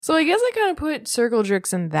So I guess I kind of put circle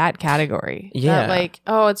jerks in that category. Yeah. That, like,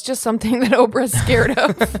 oh, it's just something that Oprah's scared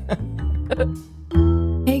of.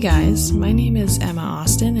 Hey guys, my name is Emma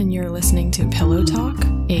Austin, and you're listening to Pillow Talk,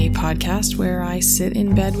 a podcast where I sit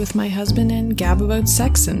in bed with my husband and gab about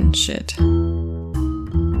sex and shit.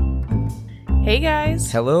 Hey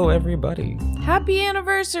guys. Hello, everybody. Happy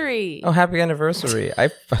anniversary. Oh, happy anniversary. I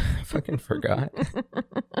fucking forgot.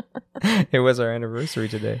 It was our anniversary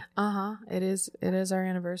today. It is our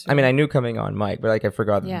anniversary. I mean, I knew coming on mic, but like I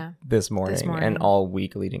forgot this morning morning and all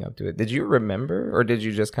week leading up to it. Did you remember, or did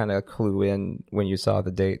you just kind of clue in when you saw the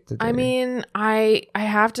date today? I mean, I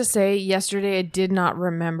have to say, yesterday I did not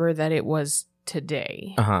remember that it was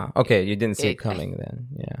today. Okay, you didn't see it coming then.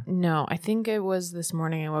 Yeah. No, I think it was this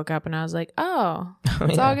morning. I woke up and I was like, oh,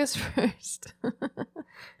 it's August 1st.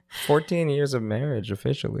 14 years of marriage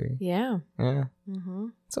officially. Yeah. Yeah. Mm-hmm.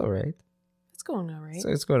 It's all right. It's going all right. So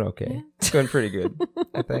it's going okay. Yeah. It's going pretty good,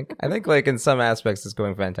 I think. I think like in some aspects it's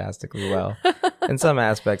going fantastically well. In some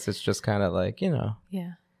aspects it's just kind of like, yeah.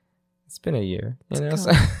 It's been a year,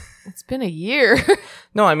 It's been a year.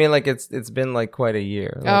 No, I mean like it's been like quite a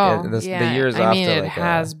year. Like, the years I mean, after, it like,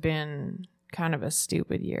 has been kind of a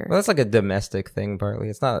stupid year. Well, that's like a domestic thing partly.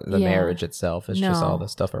 It's not the marriage itself. It's just all the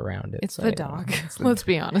stuff around it. It's so, the dog. Let's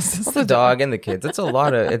be honest. It's the dog and the kids. It's a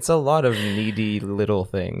lot of needy little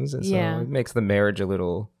things. And so it makes the marriage a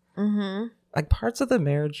little like parts of the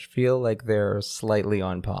marriage feel like they're slightly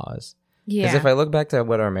on pause. Yeah. Because if I look back to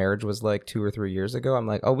what our marriage was like 2 or 3 years ago, I'm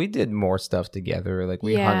like, oh, we did more stuff together. Like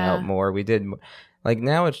we hung out more. We did like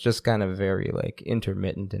now it's just kind of very like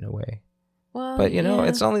intermittent in a way. Well, but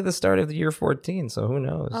it's only the start of the year 14, so who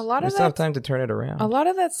knows? We still have time to turn it around. A lot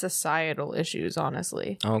of that's societal issues,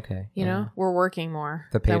 honestly. Okay. You know, we're working more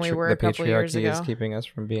than we were a couple years ago. The patriarchy is keeping us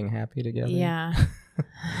from being happy together. Yeah.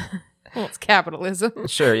 Well, it's capitalism.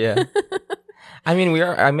 Sure, yeah. I mean, we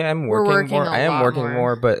are. I mean, I'm working more. I am working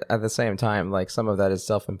more, but at the same time, like some of that is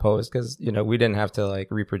self-imposed because we didn't have to like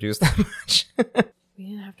reproduce that much. We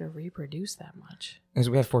didn't have to reproduce that much because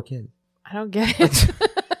we have 4 kids. I don't get it.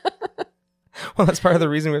 Well, that's part of the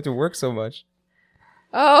reason we have to work so much.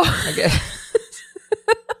 Oh, I guess.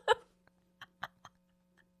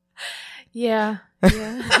 Yeah.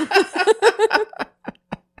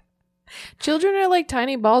 Children are like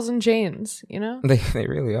tiny balls and chains, They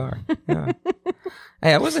really are. Yeah.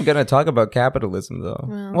 Hey, I wasn't going to talk about capitalism,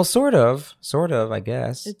 though. Well, sort of, I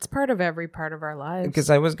guess. It's part of every part of our lives. Because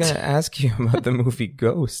I was going to ask you about the movie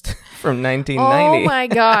Ghost from 1990. Oh, my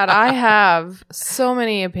God. I have so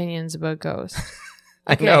many opinions about Ghost.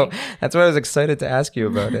 Okay. I know. That's why I was excited to ask you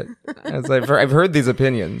about it. I've heard these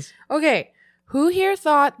opinions. Okay. Who here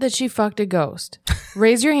thought that she fucked a ghost?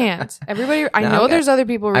 Raise your hands. Everybody, I know there's other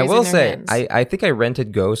people raising their hands. I think I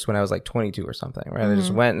rented Ghost when I was like 22 or something, right? I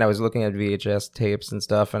just went and I was looking at VHS tapes and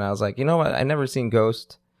stuff, and I was like, you know what? I never seen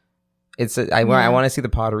Ghost. I want to see the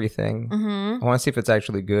pottery thing. I want to see if it's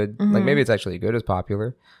actually good. Like maybe it's actually good. It's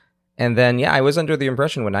popular. And then, I was under the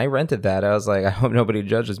impression when I rented that, I was like, I hope nobody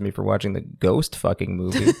judges me for watching the Ghost fucking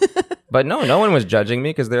movie. But no one was judging me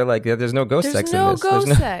because they're like, there's no ghost sex in this.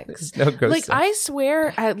 There's no ghost sex. I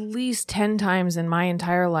swear at least 10 times in my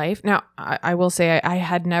entire life. Now, I will say I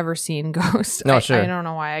had never seen Ghost. No, sure. I don't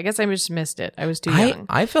know why. I guess I just missed it. I was too young.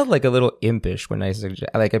 I felt like a little impish when I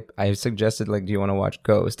suggested, like, do you want to watch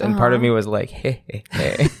Ghost? And part of me was like, hey.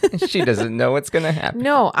 She doesn't know what's going to happen.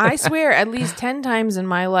 No, I swear at least 10 times in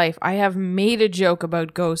my life, I have made a joke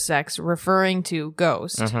about ghost sex referring to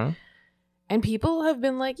Ghost. And people have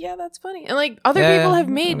been like, yeah, that's funny. And like other people have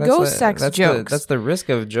made ghost sex jokes. That's the risk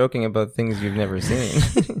of joking about things you've never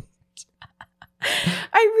seen.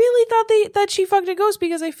 I really thought that she fucked a ghost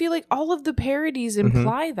because I feel like all of the parodies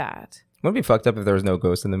imply that. Wouldn't it be fucked up if there was no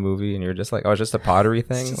ghost in the movie and you're just like, oh, it's just a pottery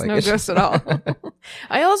thing? Like, no ghost at all.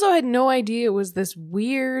 I also had no idea it was this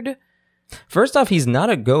weird. First off, he's not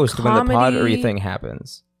a ghost when the pottery thing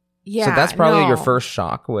happens. Yeah, so that's probably your first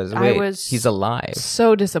shock was, he's alive.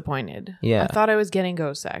 So disappointed. Yeah. I thought I was getting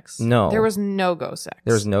ghost sex. No. There was no ghost sex.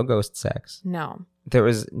 There was no ghost sex. No. There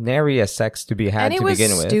was nary a sex to be had to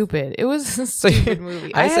begin with. Stupid. It was a stupid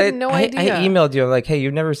movie. I had no idea. I emailed you like, hey,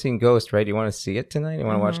 you've never seen Ghost, right? You want to see it tonight? You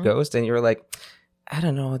want to watch Ghost? And you were like, I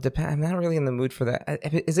don't know. I'm not really in the mood for that.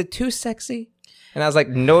 Is it too sexy? And I was like,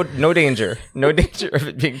 no danger. No danger of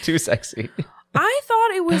it being too sexy. I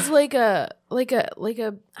thought it was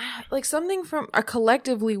like something from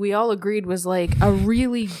collectively we all agreed was like a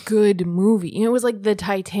really good movie. It was like the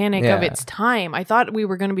Titanic of its time. I thought we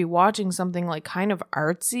were going to be watching something like kind of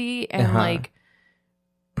artsy and like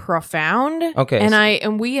profound. Okay.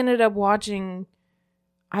 And we ended up watching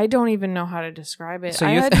I don't even know how to describe it. So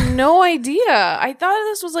I had no idea. I thought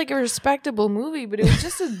this was like a respectable movie, but it was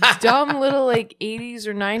just a dumb little like 80s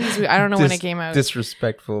or 90s movie. I don't know when it came out.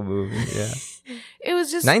 Disrespectful movie, yeah. It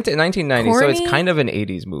was just 1990, corny? So it's kind of an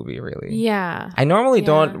 80s movie, really. Yeah. I normally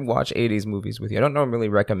don't watch 80s movies with you. I don't normally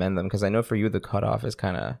recommend them because I know for you the cutoff is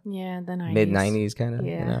kind of the 90s. Mid-90s kind of,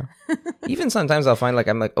 you know. Even sometimes I'll find like,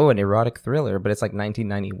 I'm like, oh, an erotic thriller, but it's like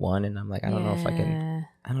 1991 and I'm like, I don't know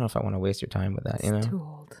if I want to waste your time with that, it's you know? Too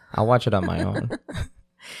old. I'll watch it on my own.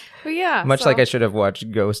 But yeah. Much like I should have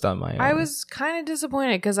watched Ghost on my own. I was kind of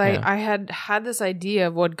disappointed because I had this idea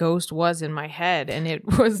of what Ghost was in my head and it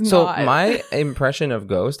was not. So my impression of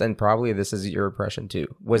Ghost, and probably this is your impression too,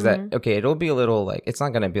 was that, okay, it'll be a little like, it's not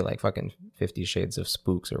going to be like fucking 50 Shades of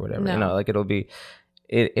Spooks or whatever. No. You know, like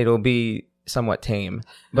it'll be somewhat tame,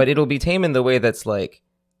 but it'll be tame in the way that's like,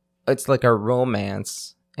 it's like a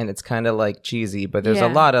romance and it's kind of like cheesy, but there's a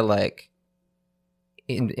lot of like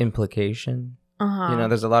implication. You know,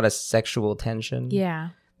 there's a lot of sexual tension. Yeah.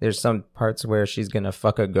 There's some parts where she's going to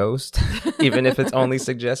fuck a ghost, even if it's only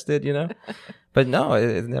suggested, you know? But no,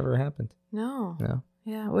 it never happened. No. No.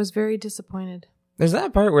 Yeah, I was very disappointed. There's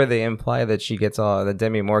that part where they imply that that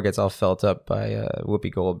Demi Moore gets all felt up by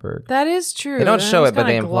Whoopi Goldberg. That is true. They don't show it, but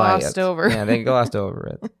they imply it. Over. Yeah, they glossed over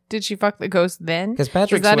it. Did she fuck the ghost then? Because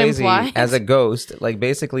Patrick Swayze, as a ghost, like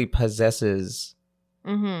basically possesses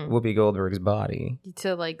Whoopi Goldberg's body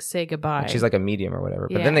to like say goodbye. She's like a medium or whatever,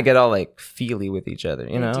 but then they get all like feely with each other,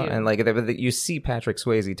 you know, and like you see Patrick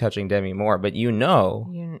Swayze touching Demi Moore, but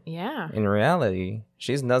in reality,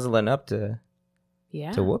 she's nuzzling up to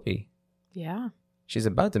Whoopi. Yeah, she's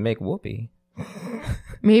about to make Whoopi.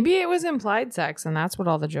 Maybe it was implied sex, and that's what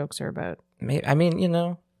all the jokes are about. I mean, you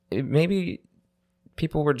know, maybe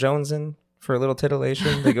people were jonesing for a little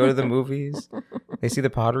titillation. They go to the movies, they see the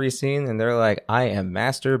pottery scene, and they're like, I am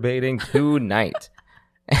masturbating tonight.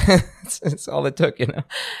 It's all it took, you know?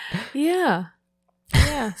 Yeah.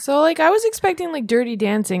 Yeah. So, like, I was expecting, like, Dirty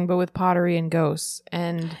Dancing, but with pottery and ghosts.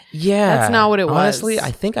 And that's not what it was. Honestly, I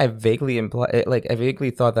think I vaguely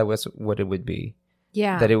thought that was what it would be.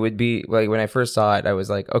 Yeah. That it would be, like, when I first saw it, I was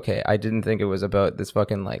like, okay, I didn't think it was about this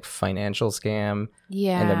fucking, like, financial scam.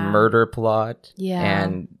 Yeah. And a murder plot. Yeah.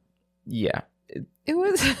 And yeah, it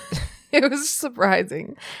was it was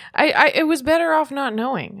surprising. It was better off not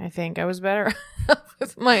knowing. I think I was better off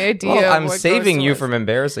with my idea. Well, I'm saving you from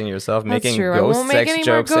embarrassing yourself, making ghost sex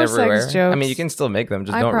jokes everywhere. I mean, you can still make them,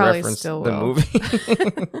 just don't reference the movie.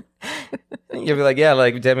 You'll be like, yeah,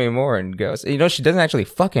 like Demi Moore and Ghost. You know, she doesn't actually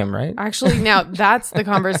fuck him, right? Actually, now that's the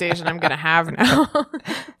conversation I'm gonna have now.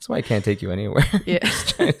 That's why I can't take you anywhere. Yeah,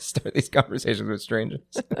 just trying to start these conversations with strangers.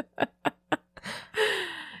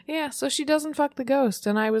 Yeah, so she doesn't fuck the ghost,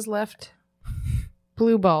 and I was left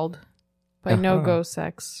blue-balled by no ghost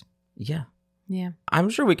sex. Yeah. Yeah. I'm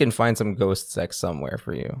sure we can find some ghost sex somewhere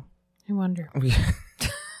for you. I wonder. We'll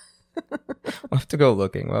have to go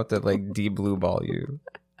looking. We'll have to, like, de-blue ball you.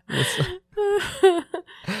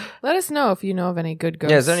 Let us know if you know of any good ghost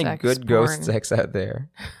sex. Yeah, is there any good ghost sex out there?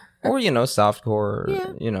 Or, you know,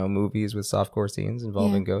 softcore, you know, movies with softcore scenes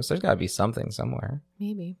involving ghosts. There's got to be something somewhere.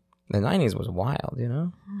 Maybe. The 90s was wild, you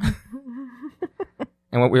know?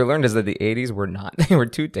 And what we learned is that the 80s were not. They were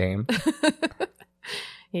too tame.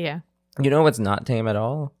 Yeah. You know what's not tame at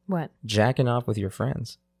all? What? Jacking off with your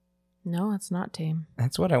friends. No, it's not tame.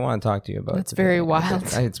 That's what I want to talk to you about. It's very wild.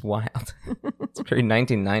 It's wild. It's very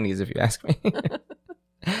 1990s, if you ask me.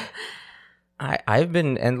 I've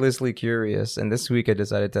been endlessly curious, and this week I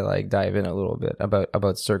decided to like dive in a little bit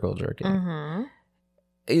about circle jerking. Mm-hmm.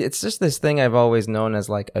 It's just this thing I've always known as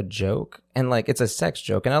like a joke, and like it's a sex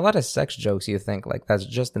joke, and a lot of sex jokes you think like that's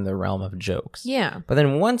just in the realm of jokes. Yeah. But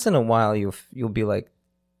then once in a while you'll be like,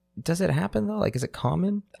 does it happen though? Like, is it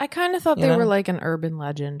common? I kind of thought they were like an urban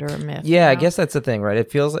legend or a myth. Yeah, I guess that's the thing, right?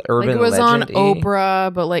 It feels like urban legend. Like it was on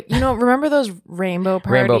Oprah, but like, you know, remember those rainbow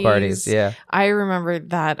parties? Rainbow parties, yeah. I remember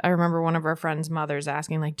that. I remember one of our friends' mothers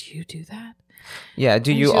asking, like, do you do that? Yeah,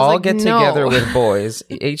 do you all like, get together with boys,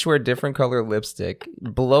 each wear different color lipstick,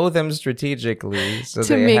 blow them strategically so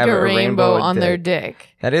to they make have a rainbow on dick. Their dick?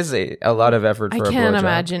 That is a lot of effort for a blowjob. I can't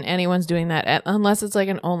imagine anyone's doing that unless it's like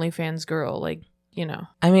an OnlyFans girl, like, you know.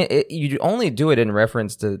 I mean, you only do it in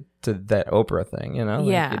reference to that Oprah thing, you know?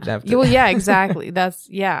 Yeah. Like well, yeah, exactly. That's,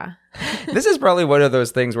 yeah. This is probably one of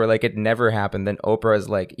those things where like it never happened. Then Oprah is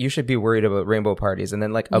like, you should be worried about rainbow parties. And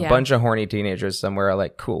then like a bunch of horny teenagers somewhere are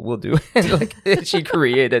like, cool, we'll do it. Like she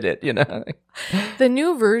created it, you know? The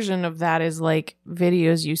new version of that is like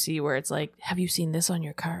videos you see where it's like, have you seen this on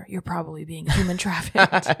your car? You're probably being human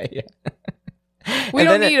trafficked. Yeah. We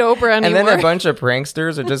don't need Oprah anymore. And then a bunch of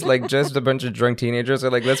pranksters are just a bunch of drunk teenagers are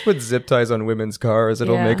like, let's put zip ties on women's cars.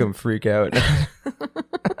 It'll make them freak out.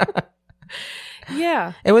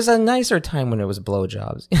 Yeah. It was a nicer time when it was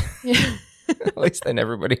blowjobs. Yeah. At least then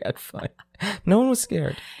everybody had fun. No one was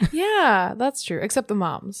scared. Yeah, that's true. Except the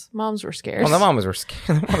moms. Moms were scared. Well, the moms were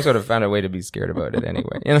scared. The moms would have found a way to be scared about it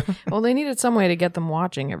anyway. You know? Well, they needed some way to get them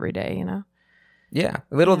watching every day, you know? Yeah.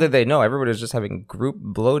 Little did they know, everybody was just having group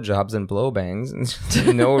blowjobs and blowbangs,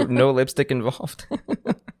 and no lipstick involved.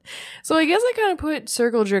 So I guess I kind of put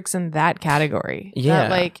circle jerks in that category. Yeah.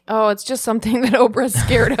 That it's just something that Oprah's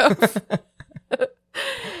scared of.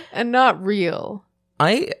 And not real.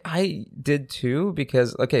 I did too,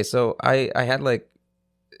 because so I had like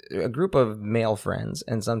a group of male friends,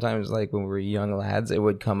 and sometimes like when we were young lads, it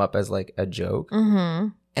would come up as like a joke,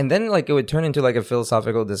 and then like it would turn into like a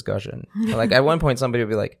philosophical discussion. Like at one point, somebody would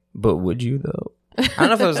be like, "But would you though?" I don't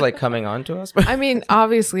know if it was like coming on to us, but I mean,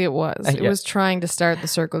 obviously it was. It was trying to start the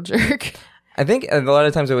circle jerk. I think a lot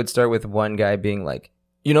of times it would start with one guy being like,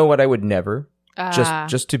 "You know what? I would never."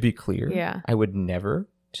 Just to be clear, I would never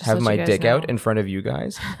have my dick out in front of you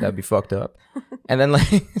guys. That'd be fucked up. And then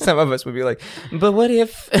like some of us would be like, but what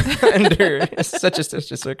if under such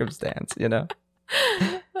a circumstance, you know?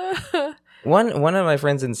 One of my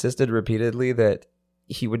friends insisted repeatedly that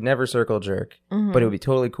he would never circle jerk, but it would be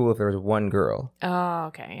totally cool if there was one girl. Oh,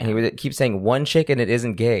 okay. Yeah. And he would keep saying one chick and it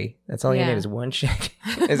isn't gay. That's all you need is one chick.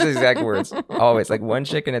 It's the exact words. Always like one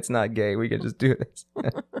chick and it's not gay. We can just do this. We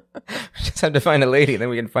just have to find a lady and then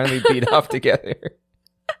we can finally beat off together.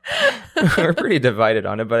 We're pretty divided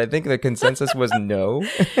on it, but I think the consensus was no.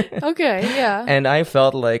 Okay, yeah. And I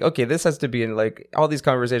felt like, okay, this has to be in like all these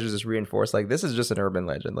conversations just reinforce like this is just an urban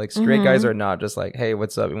legend. Like straight guys are not just like, hey,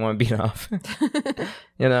 what's up? You want to beat off?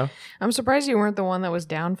 You know? I'm surprised you weren't the one that was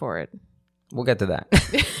down for it. We'll get to that.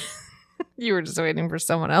 You were just waiting for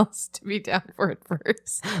someone else to be down for it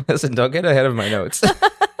first. Listen, don't get ahead of my notes.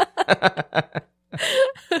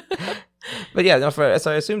 But yeah,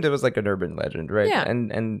 so I assumed it was like an urban legend, right? Yeah.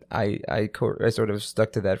 And I sort of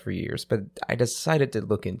stuck to that for years, but I decided to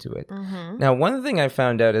look into it. Now, one thing I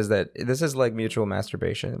found out is that this is like mutual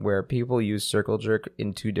masturbation, where people use circle jerk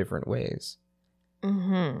in two different ways.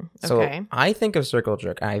 So I think of circle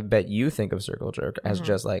jerk, I bet you think of circle jerk as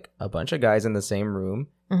just like a bunch of guys in the same room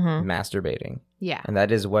masturbating. Yeah. And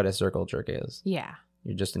that is what a circle jerk is. Yeah.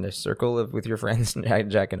 You're just in a circle with your friends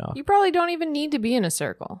jacking off. You probably don't even need to be in a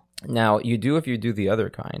circle. Now, you do if you do the other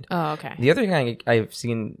kind. Oh, okay. The other kind I've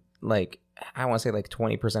seen, like, I want to say like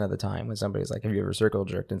 20% of the time when somebody's like, have you ever circle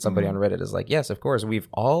jerked? And somebody on Reddit is like, yes, of course. We've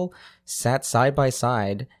all sat side by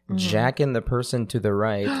side, jacking the person to the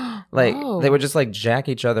right. Like, they would just like jack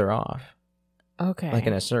each other off. Okay. Like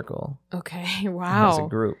in a circle. Okay. Wow. As a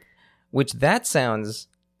group. Which that sounds...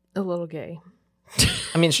 a little gay.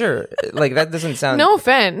 I mean, sure. Like, that doesn't sound... No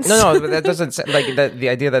offense. No, but that doesn't... Like, the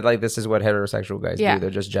idea that, like, this is what heterosexual guys do. They're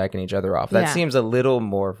just jacking each other off. That seems a little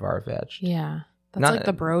more far-fetched. Yeah. That's like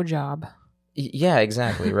the bro job. Yeah,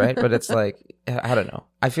 exactly, right? But it's like, I don't know.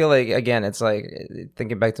 I feel like, again, it's like,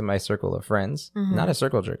 thinking back to my circle of friends. Not a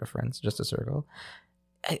circle jerk of friends, just a circle.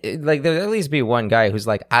 Like, there'll at least be one guy who's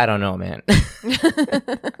like, I don't know, man. I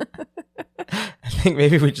think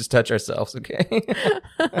maybe we just touch ourselves, okay?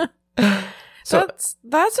 So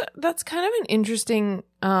that's kind of an interesting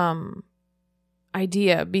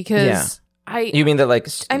idea because you mean that like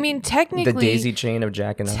technically the daisy chain of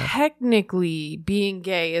jacking off? Technically, being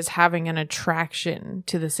gay is having an attraction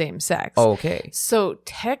to the same sex. Okay. So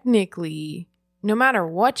technically, no matter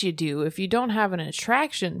what you do, if you don't have an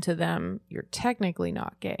attraction to them, you're technically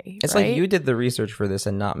not gay. It's like you did the research for this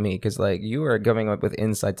and not me, because like you are coming up with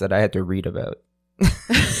insights that I had to read about.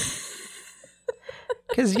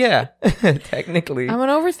 Because technically, I'm an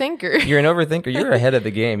overthinker. You're an overthinker. You're ahead of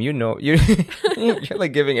the game. You know, you're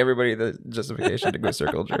like giving everybody the justification to go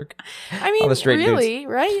circle jerk. I mean, really,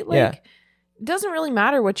 dudes. Right? Like, it doesn't really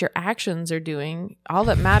matter what your actions are doing. All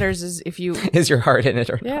that matters is if you is your heart in it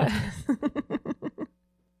or not.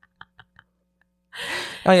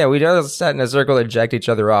 Oh yeah, we just sat in a circle and jacked each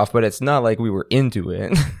other off, but it's not like we were into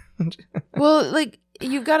it. Well, like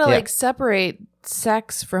you've got to like separate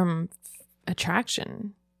sex from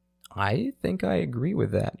attraction. I think I agree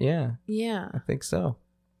with that. Yeah. Yeah. I think so.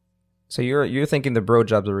 So you're thinking the bro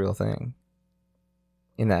job's a real thing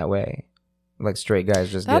in that way. Like straight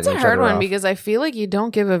guys just That's getting a hard one off. because I feel like you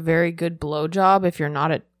don't give a very good blowjob if you're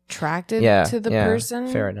not attracted to the person.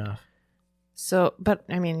 Fair enough. So, but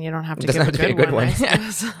I mean, you don't have to give a good one.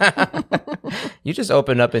 You just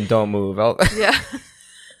open up and don't move. I'll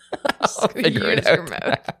figure it out.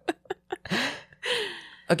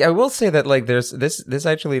 Okay, I will say that like there's this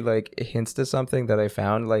actually like hints to something that I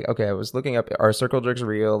found. Like, okay, I was looking up, are circle jerks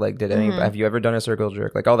real? Like, have you ever done a circle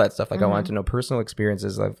jerk? Like all that stuff. Like I wanted to know personal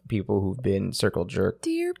experiences of people who've been circle jerked.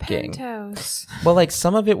 Dear Penthouse. Well, like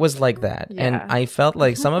some of it was like that. Yeah. And I felt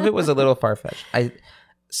like some of it was a little far-fetched.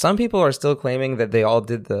 Some people are still claiming that they all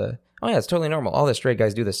did it's totally normal. All the straight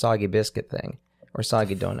guys do the soggy biscuit thing. Or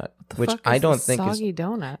soggy donut, which I don't think is soggy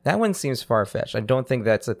donut. That one seems far-fetched. I don't think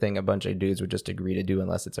that's a thing a bunch of dudes would just agree to do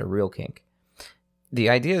unless it's a real kink. The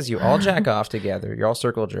idea is you all jack off together, you're all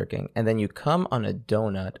circle jerking, and then you come on a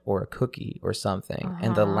donut or a cookie or something,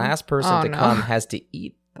 and the last person to come has to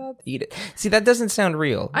eat it. See, that doesn't sound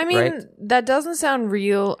real. I mean, right? That doesn't sound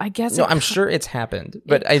real. I guess. No, I'm sure it's happened,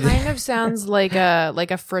 but it kind of sounds like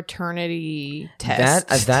a fraternity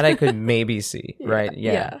test. That I could maybe see, right?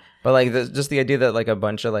 Yeah. But like just the idea that like a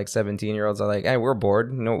bunch of like 17-year-olds are like, hey, we're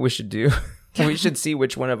bored. You know what we should do? We should see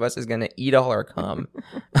which one of us is going to eat all our cum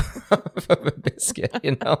of a biscuit,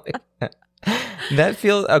 you know? That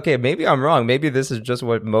feels, okay, maybe I'm wrong. Maybe this is just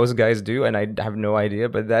what most guys do and I have no idea,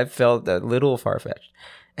 but that felt a little far-fetched.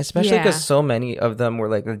 Especially because so many of them were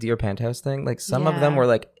like the Dear Penthouse thing. Like some of them were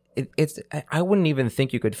like, I wouldn't even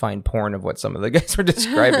think you could find porn of what some of the guys were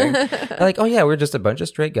describing. Like, oh yeah, we're just a bunch of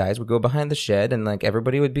straight guys. We'd go behind the shed and like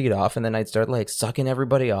everybody would beat off and then I'd start like sucking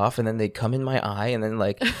everybody off and then they'd come in my eye and then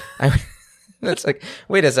like, it's like,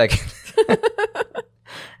 wait a second.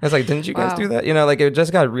 I was like, didn't you guys do that? You know, like it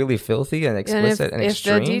just got really filthy and explicit and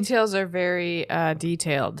extreme. If the details are very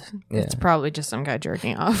detailed, it's probably just some guy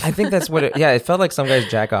jerking off. I think that's what it felt like some guy's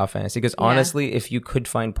jack off fantasy. Because honestly, if you could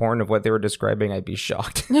find porn of what they were describing, I'd be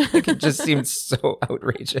shocked. Like it just seemed so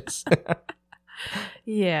outrageous.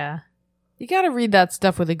 Yeah. You got to read that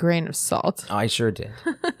stuff with a grain of salt. I sure did.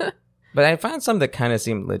 But I found some that kind of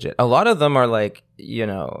seemed legit. A lot of them are like, you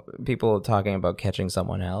know, people talking about catching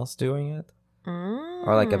someone else doing it.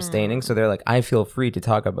 Or like abstaining, so they're like, I feel free to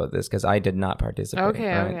talk about this because I did not participate.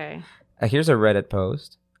 Okay. Here's a Reddit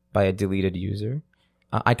post by a deleted user.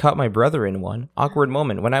 I caught my brother in one awkward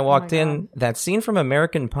moment when I walked in. That scene from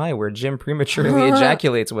American Pie where Jim prematurely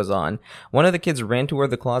ejaculates was on. One of the kids ran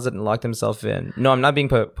toward the closet and locked himself in. No, I'm not being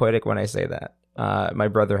poetic when I say that. My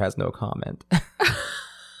brother has no comment.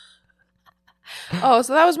 Oh,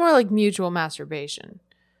 so that was more like mutual masturbation.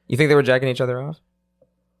 You think they were jacking each other off?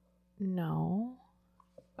 No.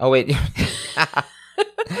 Oh wait,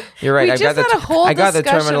 you're right. I got the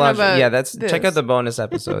terminology. Yeah, check out the bonus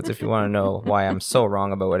episodes if you want to know why I'm so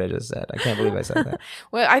wrong about what I just said. I can't believe I said that.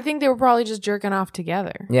 Well, I think they were probably just jerking off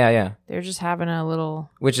together. Yeah. They're just having a little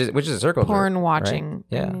which is a circle porn jerk, watching. Right?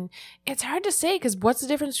 Yeah, I mean, it's hard to say because what's the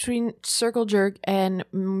difference between circle jerk and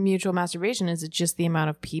mutual masturbation? Is it just the amount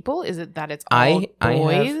of people? Is it that it's all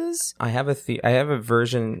boys? I have a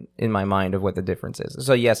version in my mind of what the difference is.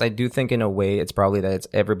 So yes, I do think in a way it's probably that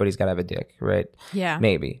everybody's got to have a dick, right? Yeah,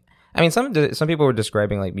 maybe. I mean, some people were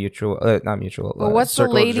describing like not mutual. Well, what's the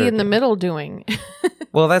lady jerking in the middle doing?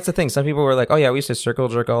 Well, that's the thing. Some people were like, "Oh yeah, we used to circle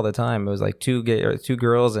jerk all the time." It was like two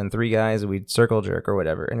girls and 3 guys, and we'd circle jerk or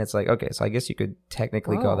whatever. And it's like, okay, so I guess you could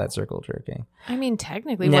technically call that circle jerking. I mean,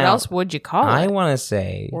 technically, what else would you call it? I want to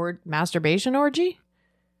say or masturbation orgy.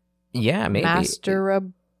 Yeah, maybe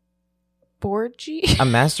masturborgy. A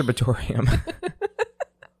masturbatorium.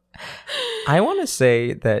 I want to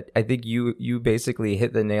say that I think you basically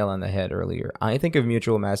hit the nail on the head earlier. I think of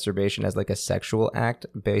mutual masturbation as like a sexual act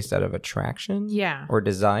based out of attraction, or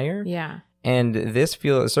desire, And this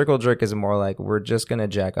circle jerk is more like we're just gonna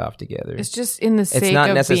jack off together. It's just in the sake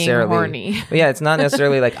of being horny. Yeah, it's not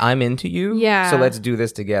necessarily like I'm into you, so let's do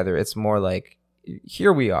this together. It's more like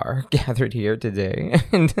here we are gathered here today.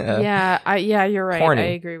 And, you're right. horny. I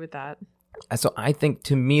agree with that. So I think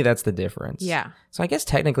to me that's the difference. Yeah. So I guess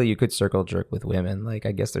technically you could circle jerk with women. Like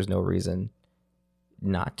I guess there's no reason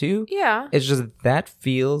not to. Yeah. It's just that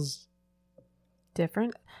feels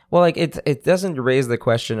different. Well, like it doesn't raise the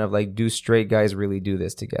question of like, do straight guys really do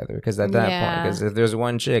this together? Because at that point, because if there's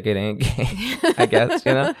one chick, it ain't gay. I guess,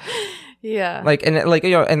 you know. Yeah. Like and like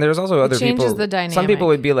and there's also other people. Changes the dynamic. Some people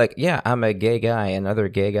would be like, yeah, I'm a gay guy, and other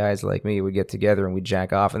gay guys like me would get together and we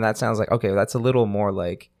jack off, and that sounds like okay, that's a little more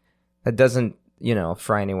like. That doesn't,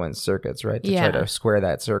 fry anyone's circuits, right? To try to square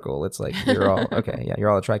that circle. It's like, you're all, okay, yeah, you're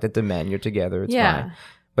all attracted to men. You're together. It's fine.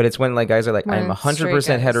 But it's when, like, guys are like, I'm 100%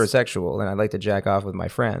 heterosexual and I'd like to jack off with my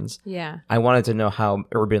friends. Yeah. I wanted to know how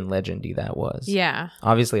urban legendy that was. Yeah.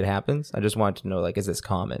 Obviously it happens. I just wanted to know, like, is this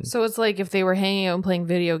common? So it's like if they were hanging out and playing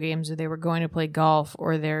video games or they were going to play golf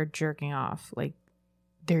or they're jerking off. Like,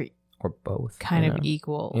 they're... Or both. Kind of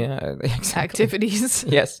equal. Yeah, exactly. Activities.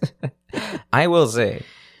 Yes. I will say...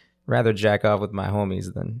 rather jack off with my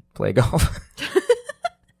homies than play golf.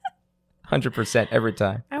 100% every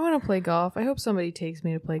time. I want to play golf. I hope somebody takes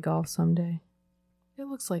me to play golf someday. It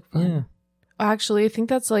looks like fun. Yeah. Actually, I think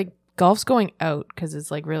that's like golf's going out because it's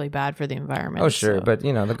like really bad for the environment. Oh, sure. So. But,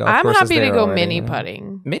 the golf I'm course happy is there to go already, mini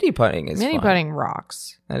putting. Mini putting is Mini fun. putting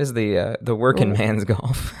rocks. That is the working man's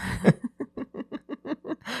golf.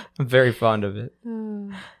 I'm very fond of it.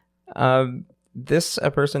 This a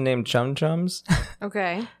person named Chum Chums.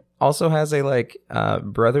 Okay. Also has a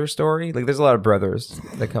brother story. Like there's a lot of brothers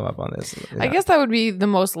that come up on this. Yeah. I guess that would be the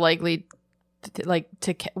most likely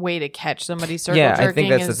way to catch somebody circle jerking. Yeah, I think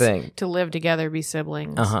that's the thing. To live together, be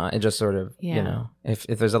siblings. And just sort of, if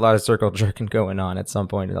there's a lot of circle jerking going on, at some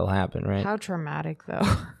point it'll happen, right? How traumatic, though.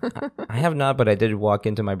 I have not, but I did walk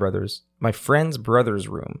into my friend's brother's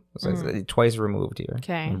room. So it's twice removed here.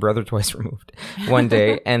 Okay. My brother twice removed. One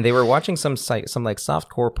day, and they were watching some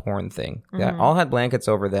softcore porn thing that all had blankets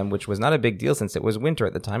over them, which was not a big deal since it was winter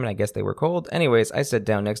at the time, and I guess they were cold. Anyways, I sat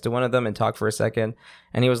down next to one of them and talked for a second,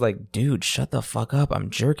 and he was like, "Dude, shut the fuck up,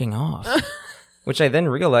 I'm jerking off." Which I then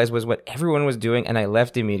realized was what everyone was doing, and I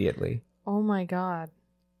left immediately. Oh my god.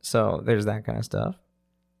 So there's that kind of stuff.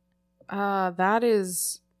 That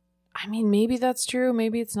is, maybe that's true,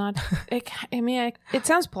 maybe it's not. It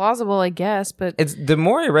sounds plausible, I guess, but it's the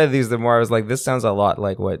more I read these, the more I was like, this sounds a lot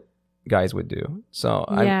like what guys would do. So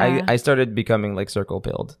yeah. I started becoming like circle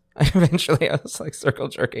pilled. Eventually I was like, circle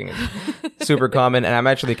jerking is super common, and I'm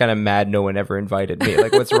actually kind of mad no one ever invited me.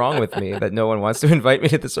 Like, what's wrong with me that no one wants to invite me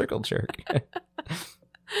to the circle jerk?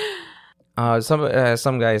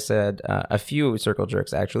 Some guy said, a few circle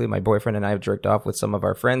jerks actually. My boyfriend and I have jerked off with some of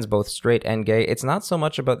our friends, both straight and gay. It's not so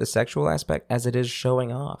much about the sexual aspect as it is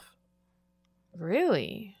showing off.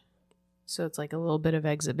 Really? So it's like a little bit of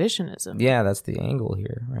exhibitionism. Yeah, that's the angle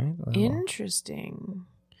here, right? Interesting.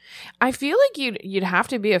 I feel like you'd have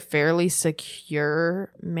to be a fairly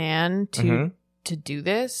secure man to do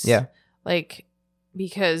this. Yeah. Like,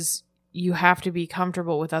 because you have to be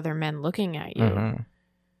comfortable with other men looking at you. Mm-hmm.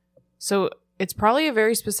 So it's probably a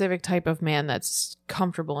very specific type of man that's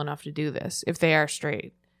comfortable enough to do this if they are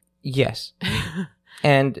straight. Yes.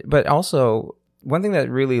 But also, one thing that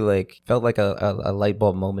really felt like a light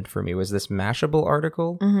bulb moment for me was this Mashable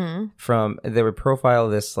article from, they would profile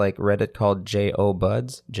this Reddit called J.O.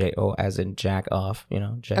 Buds, J.O. as in jack off,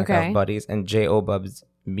 jack off buddies, and J.O. Buds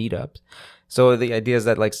meetups. So the idea is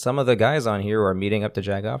that some of the guys on here who are meeting up to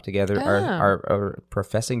jack off together are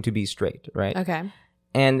professing to be straight, right? Okay.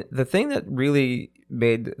 And the thing that really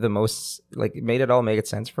made the most, made it all make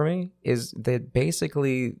sense for me is that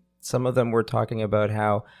basically some of them were talking about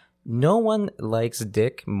how no one likes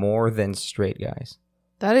dick more than straight guys.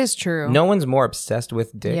 That is true. No one's more obsessed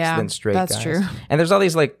with dicks than straight guys. That's true. And there's all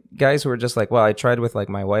these guys who are just well, I tried with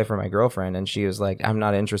my wife or my girlfriend, and she was like, I'm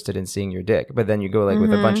not interested in seeing your dick. But then you go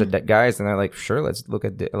with a bunch of guys, and they're like, sure, let's look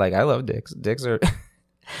at dick. I love dicks. Dicks are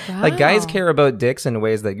wow. Guys care about dicks in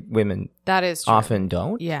ways that women that is true. Often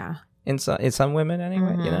don't. Yeah. In some women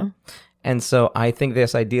anyway, And so I think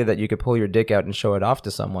this idea that you could pull your dick out and show it off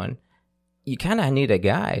to someone, you kind of need a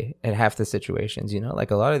guy at half the situations,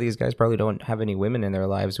 a lot of these guys probably don't have any women in their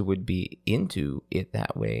lives who would be into it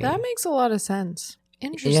that way. That makes a lot of sense.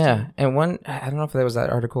 Interesting. Yeah. And I don't know if that was that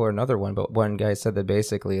article or another one, but one guy said that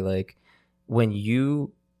basically when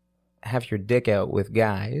you have your dick out with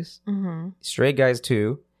guys, straight guys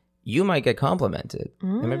too, you might get complimented. They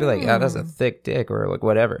might be like, oh, that's a thick dick or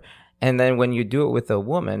whatever. And then when you do it with a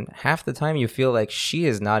woman, half the time you feel like she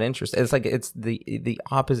is not interested. It's it's the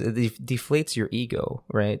opposite. It deflates your ego,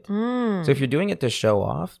 right? So if you're doing it to show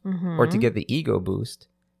off or to get the ego boost,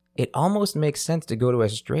 it almost makes sense to go to a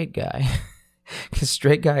straight guy. Because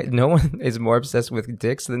straight guy, no one is more obsessed with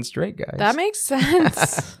dicks than straight guys. That makes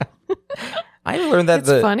sense. I learned that.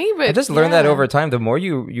 It's funny, but I just learned that over time. The more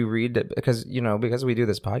you read, because we do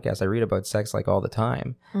this podcast, I read about sex all the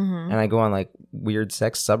time, and I go on weird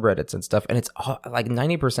sex subreddits and stuff, and it's all,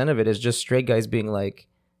 90% of it is just straight guys being like,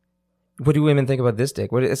 "What do women think about this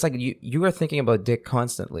dick?" It's you are thinking about dick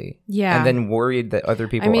constantly, and then worried that other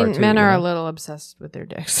people. are too, men are a little obsessed with their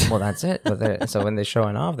dicks. Well, that's it. But so when they're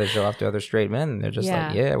showing off, they show off to other straight men, and they're just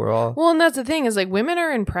we're all. Well, and that's the thing is women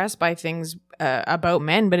are impressed by things about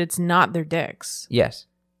men, but it's not their dicks. Yes.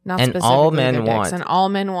 Not and specifically all men men want, and all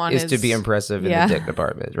men want is to be impressive in the dick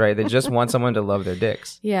department, right? They just want someone to love their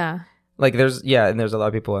dicks. Yeah. There's and there's a lot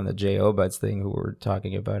of people on the J.O. Buds thing who were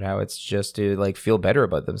talking about how it's just to feel better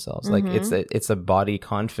about themselves. It's a body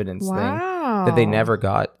confidence thing that they never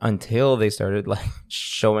got until they started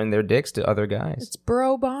showing their dicks to other guys. It's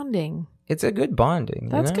bro bonding. It's a good bonding.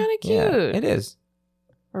 That's kind of cute. Yeah, it is.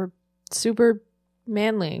 Or super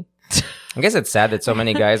manly. I guess it's sad that so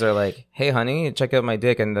many guys are like, "Hey, honey, check out my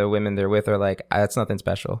dick," and the women they're with are like, "That's nothing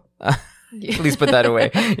special." At least put that away,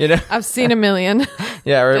 you know? I've seen a million.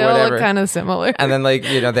 Yeah, or they all whatever. look kind of similar. And then, like,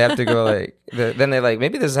 you know, they have to go, like, then they like,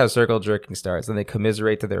 maybe this is how circle jerking starts. And they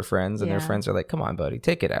commiserate to their friends, and their friends are like, come on, buddy,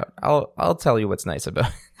 take it out. I'll tell you what's nice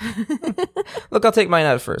about it. Look, I'll take mine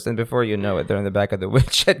out first. And before you know it, they're in the back of the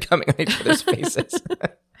woodshed coming on each other's faces.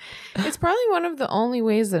 It's probably one of the only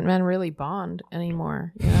ways that men really bond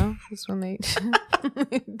anymore, you know? Is when they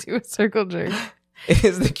do a circle jerk. It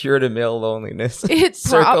is the cure to male loneliness.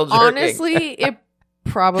 Circle jerking. Honestly, it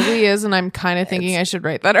probably is, and I'm kind of thinking I should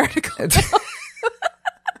write that article.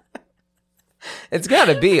 It's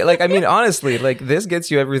gotta be. Like, I mean, honestly, like, this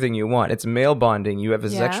gets you everything you want. It's male bonding. You have a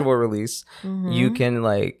sexual release. Mm-hmm. You can,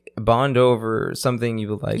 like, bond over something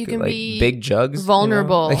you like. You can like be big jugs.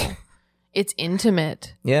 Vulnerable. You know? Like, it's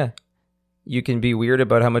intimate. Yeah. You can be weird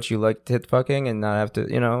about how much you like tit fucking and not have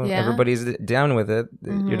to, you know, everybody's down with it.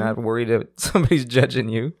 Mm-hmm. You're not worried that somebody's judging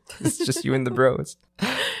you. It's just you and the bros.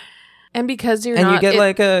 And because you're and not, you get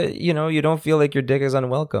like a, you know, you don't feel like your dick is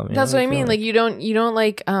unwelcome. That's what I mean. Like you don't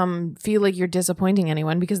like feel like you're disappointing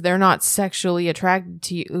anyone because they're not sexually attracted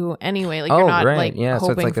to you anyway. Like you're not like hoping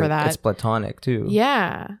so it's like for that. It's platonic too.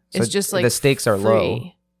 Yeah, so it's just like the stakes are low.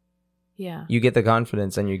 Yeah, you get the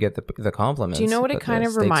confidence and you get the compliments. Do you know what it kind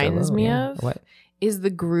of reminds me of? What is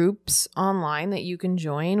the groups online that you can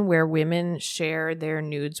join where women share their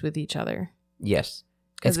nudes with each other? Yes.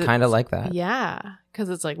 It's kind of like that. Yeah.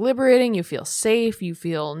 Because it's like liberating. You feel safe. You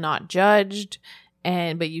feel not judged.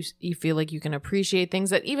 But you feel like you can appreciate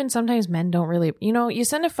things that even sometimes men don't really, you know, you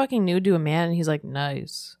send a fucking nude to a man and he's like,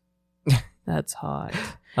 nice. That's hot.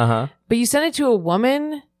 Uh-huh. But you send it to a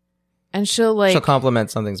woman and she'll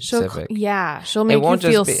compliment something specific. She'll make you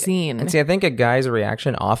feel seen. And see, I think a guy's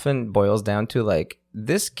reaction often boils down to like,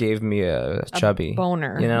 this gave me a chubby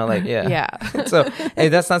boner, you know, like yeah. So hey,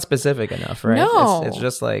 that's not specific enough, right? No, it's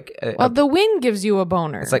just like the wind gives you a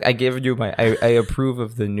boner. It's like I give you I approve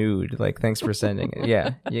of the nude. Like thanks for sending it.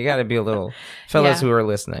 Yeah, you got to be a little fellas who are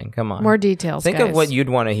listening. Come on, more details. Think guys. of what you'd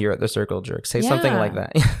want to hear at the circle jerk. Say something like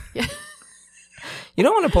that. Yeah. You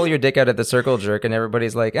don't want to pull your dick out at the circle jerk and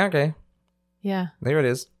everybody's like, okay, yeah, there it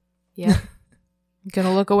is. Yeah.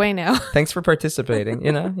 Gonna look away now. Thanks for participating.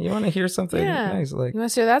 You know, you want to hear something nice, like you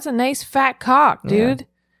want to say that's a nice fat cock, dude. Yeah.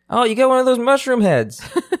 Oh, you got one of those mushroom heads.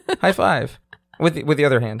 High five with the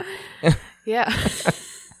other hand. Yeah,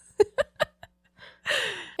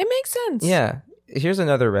 it makes sense. Yeah. Here's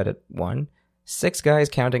another Reddit one. 6 guys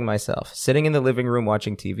counting myself. Sitting in the living room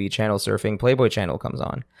watching TV, channel surfing. Playboy channel comes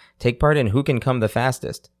on. Take part in who can come the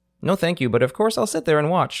fastest. No, thank you, but of course I'll sit there and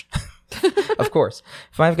watch. Of course.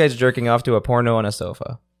 5 guys jerking off to a porno on a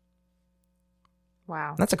sofa.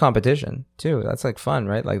 Wow. That's a competition, too. That's like fun,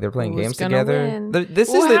 right? Like they're playing games together. This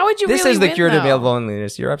is the cure to male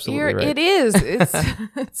loneliness. You're absolutely right. It is.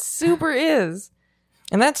 It super is.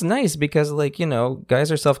 And that's nice because, like, you know,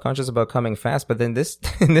 guys are self-conscious about coming fast, but then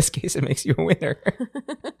in this case, it makes you a winner.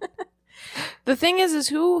 The thing is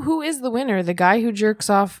who is the winner? The guy who jerks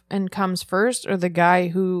off and comes first, or the guy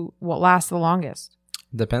who lasts the longest?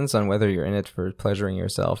 Depends on whether you're in it for pleasuring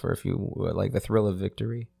yourself or if you like the thrill of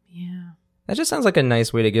victory. Yeah. That just sounds like a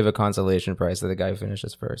nice way to give a consolation prize to the guy who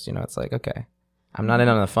finishes first. You know, it's like, okay, I'm not in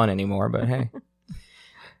on the fun anymore, but hey,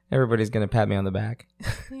 everybody's going to pat me on the back.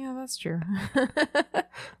 Yeah, that's true.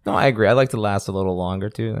 No, I agree. I like to last a little longer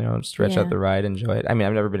too. You know, stretch out the ride, enjoy it. I mean,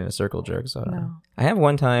 I've never been in a circle jerk, so I don't know. I have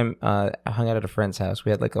one time I hung out at a friend's house.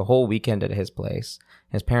 We had like a whole weekend at his place.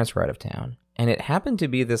 His parents were out of town. And it happened to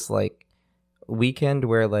be this like weekend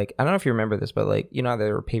where like, I don't know if you remember this, but like, you know,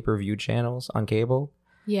 there were pay-per-view channels on cable.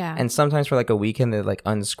 Yeah. And sometimes for like a weekend, they like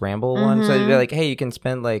unscramble one. So they'd be like, hey, you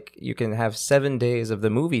can have 7 days of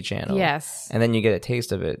the movie channel. Yes. And then you get a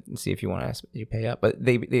taste of it and see if you want to you pay up. But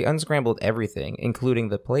they unscrambled everything, including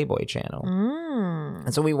the Playboy channel.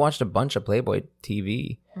 And so we watched a bunch of Playboy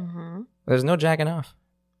TV. There's no jacking off.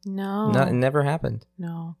 No. It never happened.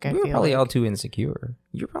 No. We were probably all too insecure.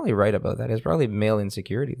 You're probably right about that. It's probably male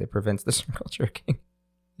insecurity that prevents the circle jerking.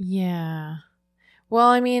 Yeah. Well,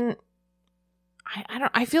 I mean,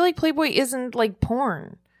 I feel like Playboy isn't like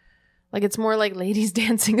porn. Like it's more like ladies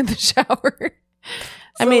dancing in the shower.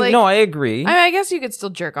 I mean, like, no, I agree. I guess you could still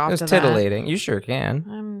jerk off to titillating. You sure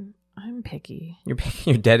can. I'm picky. You're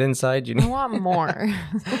picky. You're dead inside. I want more.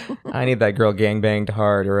 I need that girl gangbanged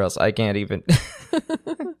hard, or else I can't even.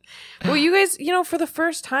 Well, you guys, you know, for the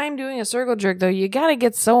first time doing a circle jerk, though, you gotta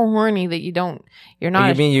get so horny that you're not.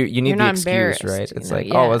 You mean you need the excuse, right? It's like,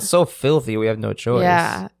 oh, it's so filthy, we have no choice.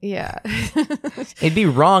 Yeah. It'd be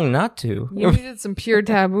wrong not to. You needed some pure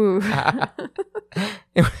taboo.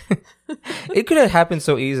 It could have happened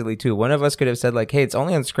so easily too. One of us could have said like, hey, it's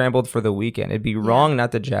only unscrambled for the weekend. It'd be wrong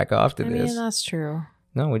not to jack off to this. I mean, that's true.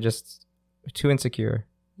 No, we just Too insecure.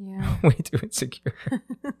 Yeah. Way too insecure.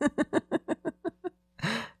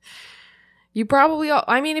 You probably all,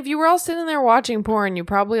 I mean, if you were all sitting there watching porn, you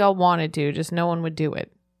probably all wanted to, just no one would do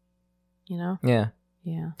it. You know? Yeah.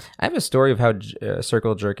 Yeah. I have a story of how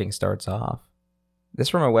circle jerking starts off. This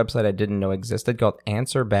from a website I didn't know existed called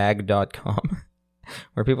answerbag.com,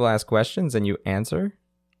 where people ask questions and you answer.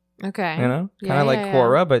 Okay. You know? Kind of like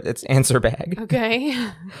Quora, but it's answerbag. Okay.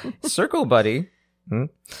 Circle Buddy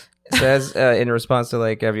says in response to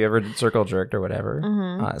like, have you ever circle jerked or whatever?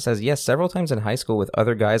 It says, yes, several times in high school with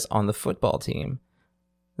other guys on the football team.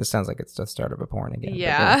 This sounds like it's the start of a porn again.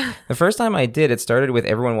 Yeah. The first time I did, it started with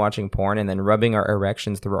everyone watching porn and then rubbing our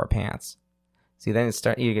erections through our pants. See, then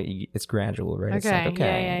it's gradual, right? Okay. It's like,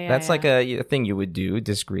 okay, that's like a thing you would do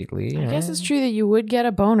discreetly. I guess it's true that you would get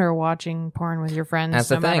a boner watching porn with your friends. That's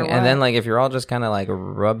the thing. And then like if you're all just kind of like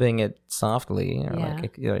rubbing it softly, or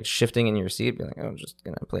like you're like shifting in your seat, be like, oh, I'm just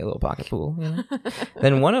gonna play a little pocket pool. You know?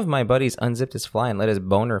 Then one of my buddies unzipped his fly and let his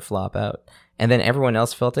boner flop out, and then everyone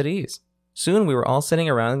else felt at ease. Soon we were all sitting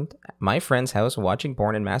around my friend's house watching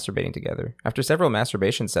porn and masturbating together. After several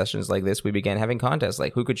masturbation sessions like this, we began having contests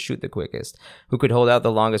like who could shoot the quickest, who could hold out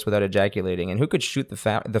the longest without ejaculating, and who could shoot the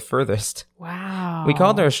furthest. Wow. We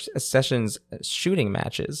called our sessions shooting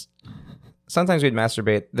matches. Sometimes we'd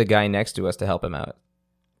masturbate the guy next to us to help him out.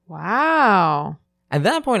 Wow. At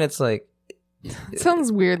that point, it's like... It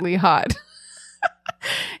sounds weirdly hot.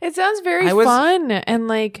 It sounds very fun and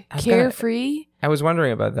like carefree. I was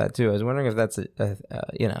wondering about that too. I was wondering if that's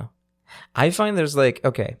you know, I find there's like,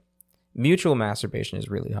 okay, mutual masturbation is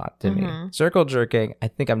really hot to me. Circle jerking, I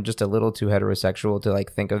think I'm just a little too heterosexual to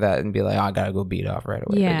like think of that and be like, oh, I gotta go beat off right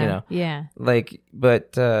away. Yeah, but, you know, yeah. Like,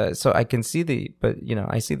 but so I can see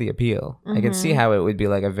I see the appeal. I can see how it would be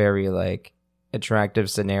like a very like attractive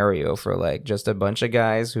scenario for like just a bunch of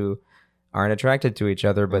guys who aren't attracted to each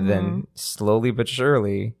other, but then slowly but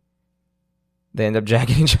surely they end up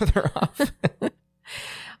jacking each other off.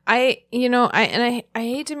 I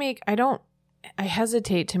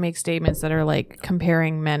hesitate to make statements that are like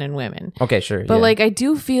comparing men and women. Okay, sure. But like I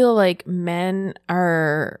do feel like men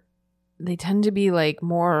they tend to be like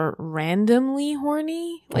more randomly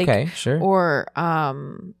horny. Like, okay, sure. Or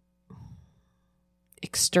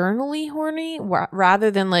externally horny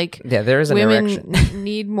rather than like there is an women erection.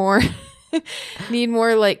 need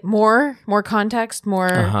more like more context,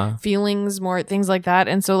 more feelings, more things like that.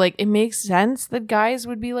 And so like it makes sense that guys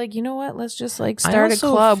would be like, you know what, let's just like start a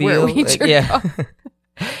club where we jerk off.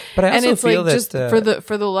 But I also and it's feel like that, just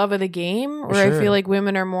for the love of the game, where I feel like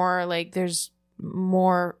women are more like there's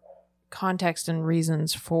more context and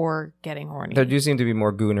reasons for getting horny. There do seem to be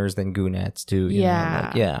more gooners than goonettes too. You know?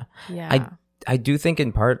 Like, yeah. I do think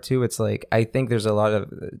in part too, it's like I think there's a lot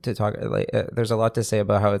there's a lot to say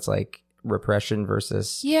about how it's like repression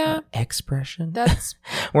versus expression. That's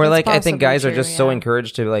where that's like I think guys true, are just so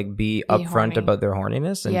encouraged to like be upfront horny about their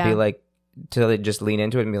horniness and be like to like, just lean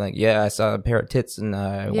into it and be like, yeah, I saw a pair of tits and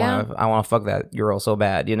I want to fuck that girl so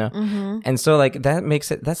bad, you know. And so like that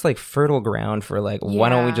makes it that's like fertile ground for like why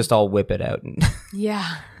don't we just all whip it out?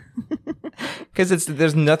 Because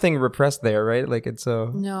there's nothing repressed there, right? Like it's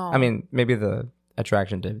so. No. I mean, maybe the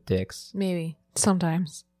attraction to dicks. Maybe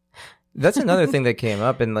sometimes. That's another thing that came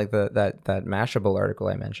up in like that Mashable article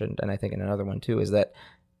I mentioned, and I think in another one too, is that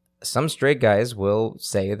some straight guys will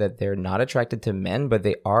say that they're not attracted to men, but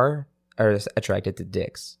they are attracted to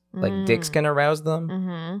dicks. Like dicks can arouse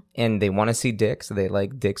them, and they want to see dicks. They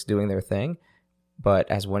like dicks doing their thing.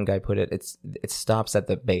 But as one guy put it, it stops at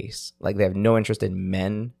the base. Like they have no interest in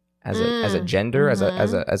men as a gender, as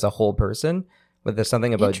a whole person. But there's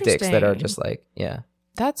something about dicks that are just like, yeah.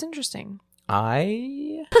 That's interesting.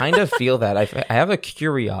 I kind of feel that. I have a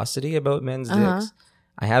curiosity about men's dicks.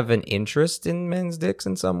 I have an interest in men's dicks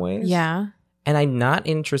in some ways. Yeah. And I'm not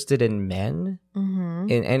interested in men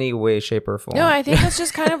in any way, shape, or form. No, I think that's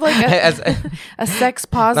just kind of like a sex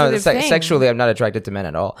positive thing. Sexually, I'm not attracted to men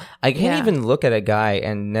at all. I can't even look at a guy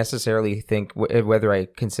and necessarily think whether I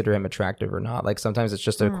consider him attractive or not. Like sometimes it's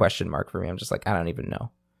just a question mark for me. I'm just like, I don't even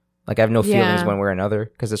know. Like I have no feelings one way or another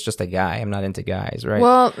because it's just a guy. I'm not into guys, right?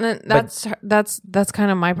 Well, that's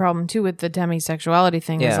kind of my problem too with the demisexuality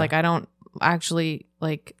thing. Is like I don't actually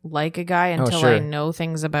like a guy until I know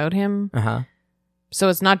things about him. So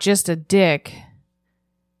it's not just a dick.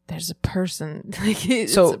 There's a person. Like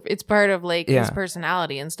it's part of like his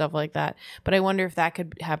personality and stuff like that. But I wonder if that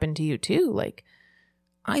could happen to you too. Like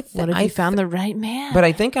What if you found the right man? But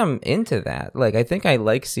I think I'm into that. Like, I think I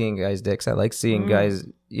like seeing guys' dicks. I like seeing guys,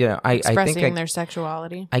 expressing their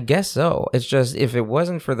sexuality. I guess so. It's just, if it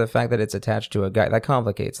wasn't for the fact that it's attached to a guy, that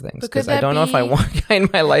complicates things. Because I don't know if I want a guy in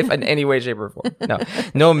my life in any way, shape, or form.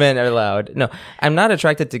 No men are allowed. No, I'm not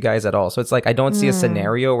attracted to guys at all. So it's like, I don't see a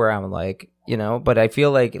scenario where I'm like, but I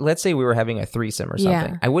feel like, let's say we were having a threesome or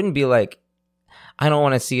something. I wouldn't be like, I don't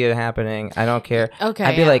want to see it happening. I don't care. Okay.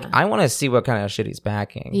 I'd be like, I want to see what kind of shit he's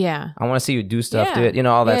backing. Yeah. I want to see you do stuff to it.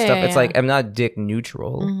 All that stuff. It's like, I'm not dick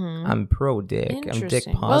neutral. I'm pro dick. I'm dick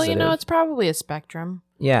positive. Well, it's probably a spectrum.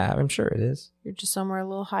 Yeah, I'm sure it is. You're just somewhere a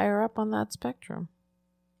little higher up on that spectrum.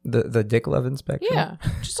 The dick loving spectrum? Yeah.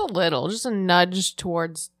 Just a little. Just a nudge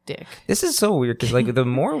towards dick. This is so weird because, like, the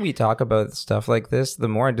more we talk about stuff like this, the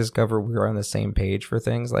more I discover we're on the same page for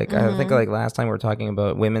things. Like, I think, like, last time we were talking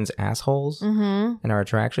about women's assholes and our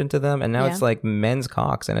attraction to them. And now it's, like, men's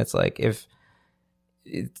cocks. And it's like, if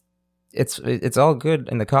it's all good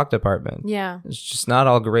in the cock department. Yeah. It's just not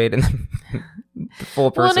all great in the full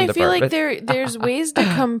person department. Well, and I feel like there's ways to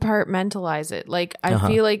compartmentalize it. Like, I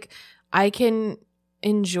feel like I can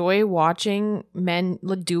enjoy watching men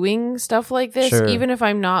doing stuff like this, even if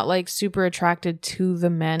I'm not like super attracted to the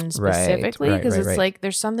men specifically, because it's like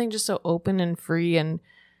there's something just so open and free, and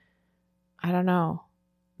I don't know,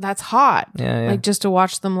 that's hot. Like, just to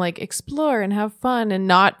watch them like explore and have fun and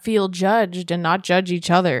not feel judged and not judge each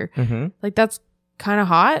other. Like, that's kind of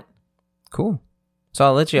hot. Cool. So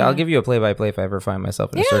I'll give you a play-by-play if I ever find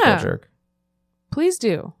myself in a circle jerk. Please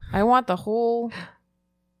do. I want all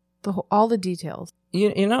the details.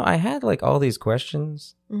 I had like all these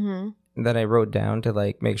questions that I wrote down to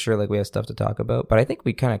like make sure like we have stuff to talk about, but I think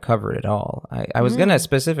we kind of covered it all. I was gonna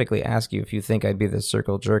specifically ask you if you think I'd be the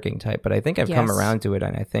circle jerking type, but I think I've come around to it,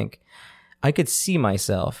 and I think I could see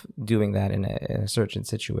myself doing that in a certain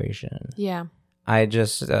situation. Yeah. I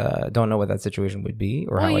just don't know what that situation would be,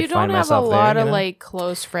 or how I find myself there. You don't have a lot of like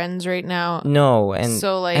close friends right now. No, and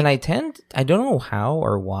so like, and I don't know how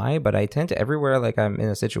or why, but I tend to, everywhere like I'm in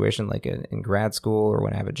a situation like in grad school or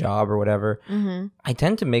when I have a job or whatever, I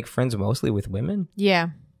tend to make friends mostly with women. Yeah.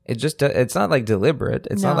 It's not like deliberate.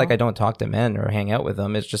 It's not like I don't talk to men or hang out with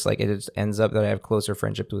them. It's just like it just ends up that I have closer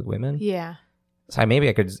friendships with women. Yeah. So maybe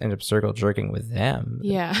I could end up circle jerking with them.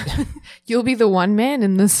 Yeah. You'll be the one man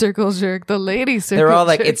in the circle jerk, the lady circle jerk. They're all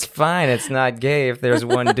like, it's fine. It's not gay if there's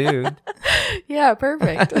one dude. Yeah,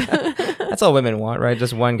 perfect. That's all women want, right?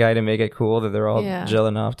 Just one guy to make it cool that they're all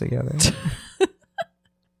gelling off together.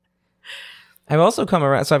 I've come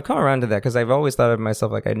around to that because I've always thought of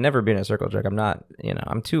myself like I'd never been a circle jerk. I'm not,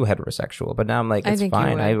 I'm too heterosexual, but now I'm like, it's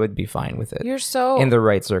fine. I would be fine with it. You're so in the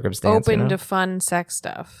right circumstance, open to fun sex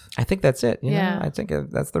stuff. I think that's it. You know? I think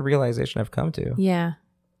that's the realization I've come to. Yeah.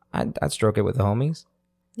 I'd stroke it with the homies.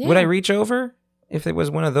 Yeah. Would I reach over if it was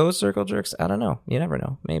one of those circle jerks? I don't know. You never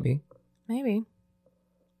know. Maybe.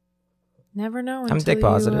 Never know. I'm dick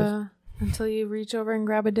positive. Until you reach over and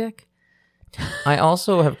grab a dick. I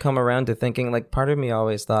also have come around to thinking, like, part of me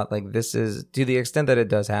always thought, like, this is, to the extent that it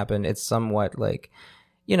does happen, it's somewhat like,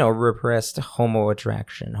 repressed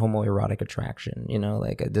homoerotic attraction,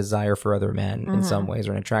 like a desire for other men in some ways,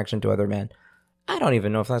 or an attraction to other men. I don't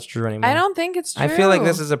even know if that's true anymore. I don't think it's true. I feel like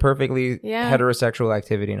this is a perfectly heterosexual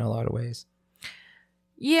activity in a lot of ways.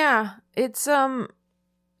 Yeah, it's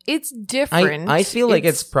different. I feel like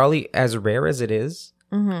it's probably as rare as it is.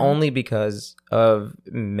 Only because of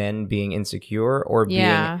men being insecure or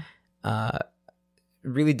being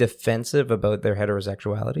really defensive about their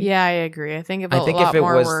heterosexuality. Yeah, I agree. I think if a lot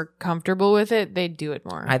more were comfortable with it, they'd do it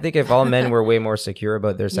more. I think if all men were way more secure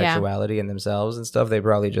about their sexuality and themselves and stuff, they'd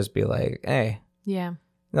probably just be like, hey,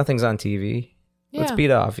 nothing's on TV. Let's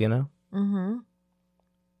beat off, It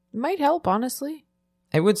might help, honestly.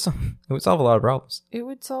 It would solve a lot of problems. It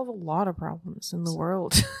would solve a lot of problems in the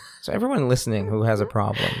world. So everyone listening who has a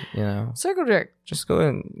problem, circle jerk, just go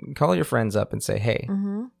and call your friends up and say, hey,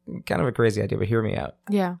 kind of a crazy idea, but hear me out.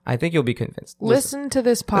 Yeah. I think you'll be convinced. Listen to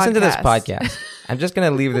this podcast. I'm just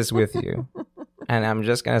going to leave this with you. And I'm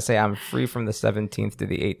just going to say I'm free from the 17th to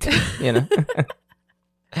the 18th,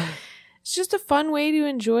 It's just a fun way to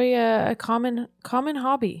enjoy a common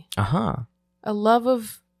hobby. A love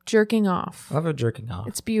of jerking off.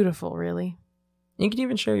 It's beautiful, really. You can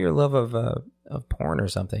even share your love of porn or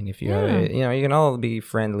something if you have, you can all be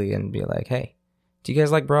friendly and be like, hey, do you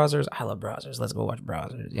guys like browsers? I love browsers. Let's go watch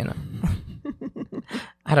browsers,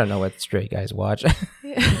 I don't know what straight guys watch. I'm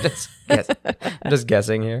just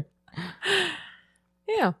guessing here.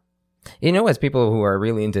 Yeah. You know, as people who are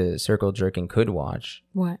really into circle jerking could watch,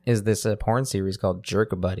 what is this porn series called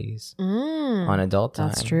Jerk Buddies on Adult Time.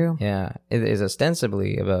 That's true. Yeah, it is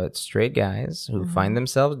ostensibly about straight guys who find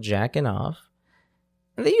themselves jacking off.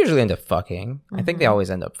 And they usually end up fucking. I think they always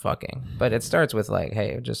end up fucking. But it starts with like,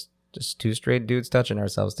 hey, just two straight dudes touching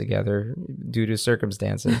ourselves together due to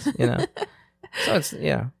circumstances, you know. So it's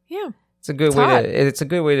yeah. It's a good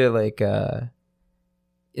way to like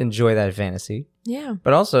enjoy that fantasy. Yeah.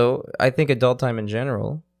 But also, I think Adult Time in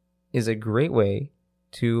general is a great way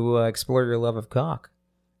to explore your love of cock.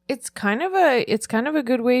 It's kind of a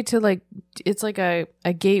good way to like, it's like a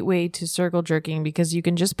gateway to circle jerking, because you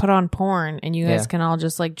can just put on porn and you guys can all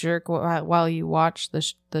just like jerk while you watch the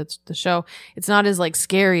show. It's not as like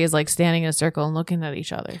scary as like standing in a circle and looking at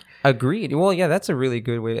each other. Agreed. Well, yeah, that's a really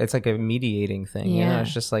good way. It's like a mediating thing. Yeah. You know,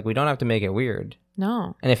 it's just like, we don't have to make it weird.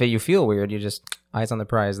 No. And if you feel weird, you just eyes on the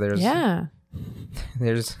prize. There's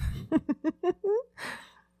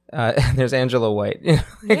Angela White,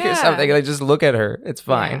 or something. Like, just look at her. It's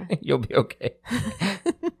fine. Yeah. You'll be okay.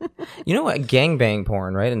 You know what? Gangbang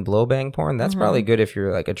porn, right? And blowbang porn. That's probably good if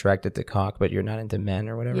you're like attracted to cock, but you're not into men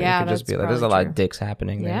or whatever. Yeah, you could just be like, there's a lot of dicks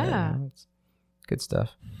happening there. Yeah, it's good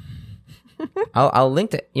stuff. I'll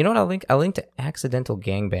link to. You know what? I'll link to accidental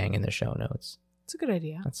gangbang in the show notes. That's a good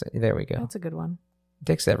idea. There we go. That's a good one.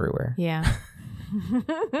 Dicks everywhere. Yeah.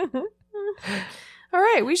 All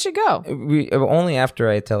right, we should go. Only after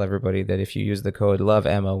I tell everybody that if you use the code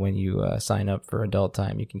LOVEEMMA when you sign up for Adult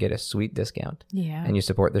Time, you can get a sweet discount. Yeah. And you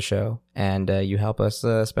support the show. And you help us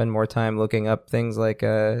spend more time looking up things like,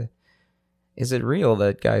 is it real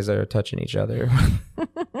that guys are touching each other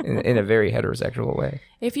in a very heterosexual way?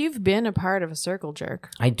 If you've been a part of a circle jerk,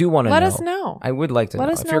 I do want to know. Let us know. I would like to know.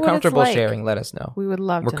 If you're comfortable sharing, let us know. We would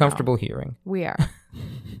love to know. We're comfortable hearing. We are.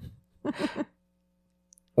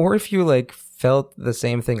 Or if you like felt the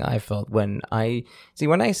same thing I felt when I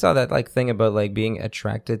saw that like thing about like being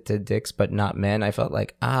attracted to dicks but not men, I felt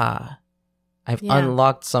like, I've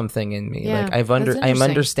unlocked something in me. Yeah, like I'm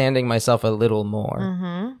understanding myself a little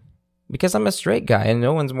more. Because I'm a straight guy and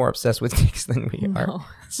no one's more obsessed with dicks than we are.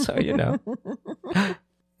 So, you know.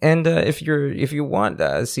 And if you want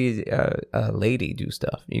to see a lady do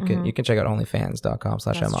stuff, you can check out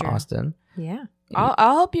onlyfans.com/EmmaAustin. Yeah.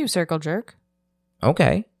 I'll help you circle jerk.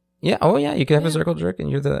 Okay. Yeah. Oh yeah. You can have a circle jerk,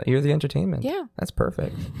 and you're the entertainment. Yeah. That's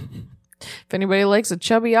perfect. If anybody likes a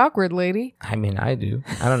chubby, awkward lady. I mean, I do.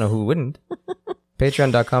 I don't know who wouldn't.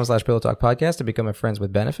 Patreon.com/PillowTalk Podcast to become a friends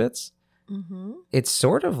with benefits. It's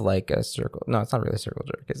sort of like a circle. No, it's not really a circle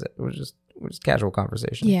jerk, is it? We're just casual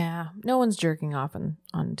conversation. Yeah. No one's jerking off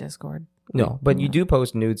on Discord. No, but you do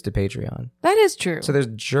post nudes to Patreon. That is true. So there's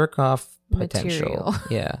jerk off potential. Material.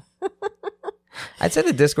 Yeah. I'd say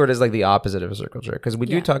the Discord is like the opposite of a circle jerk, because we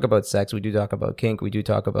do talk about sex, we do talk about kink, we do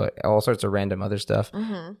talk about all sorts of random other stuff,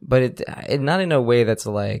 but it not in a way that's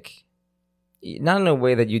like, not in a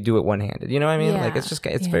way that you do it one-handed. You know what I mean? Like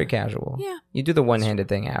it's very casual. Yeah. You do the one-handed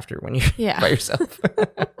thing after when you're by yourself.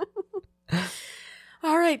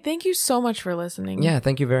 All right. Thank you so much for listening. Yeah.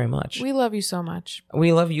 Thank you very much. We love you so much.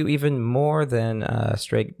 We love you even more than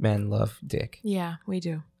straight men love dick. Yeah, we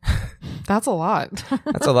do. That's a lot.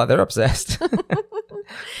 That's a lot. They're obsessed.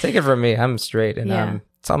 Take it from me. I'm straight and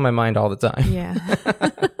it's on my mind all the time. Yeah.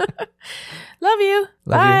 Love you.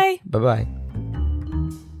 Love Bye. you. Bye-bye.